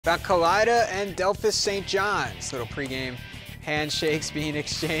About Kalida and Delphos St. John's. Little pregame handshakes being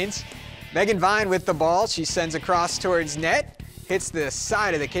exchanged. Megan Vine with the ball. She sends across towards net. Hits the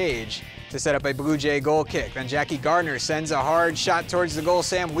side of the cage to set up a Blue Jay goal kick. Then Jackie Gardner sends a hard shot towards the goal.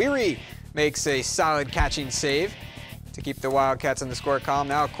 Sam Weary makes a solid catching save to keep the Wildcats on the score column.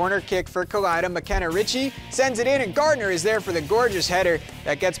 Now a corner kick for Kalida. McKenna Ritchie sends it in, and Gardner is there for the gorgeous header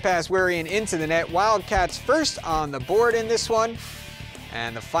that gets past Weary and into the net. Wildcats first on the board in this one.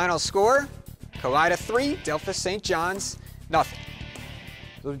 And the final score, Kalida 3, Delphos St. John's nothing.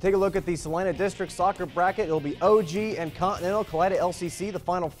 So if we take a look at the Salina District soccer bracket, it'll be OG and Continental, Kalida LCC, the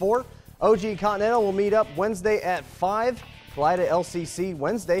final four. OG and Continental will meet up Wednesday at 5. Kalida LCC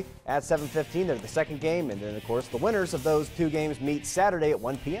Wednesday at 7:15. They're the second game, and then of course the winners of those two games meet Saturday at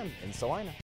 1 p.m. in Salina.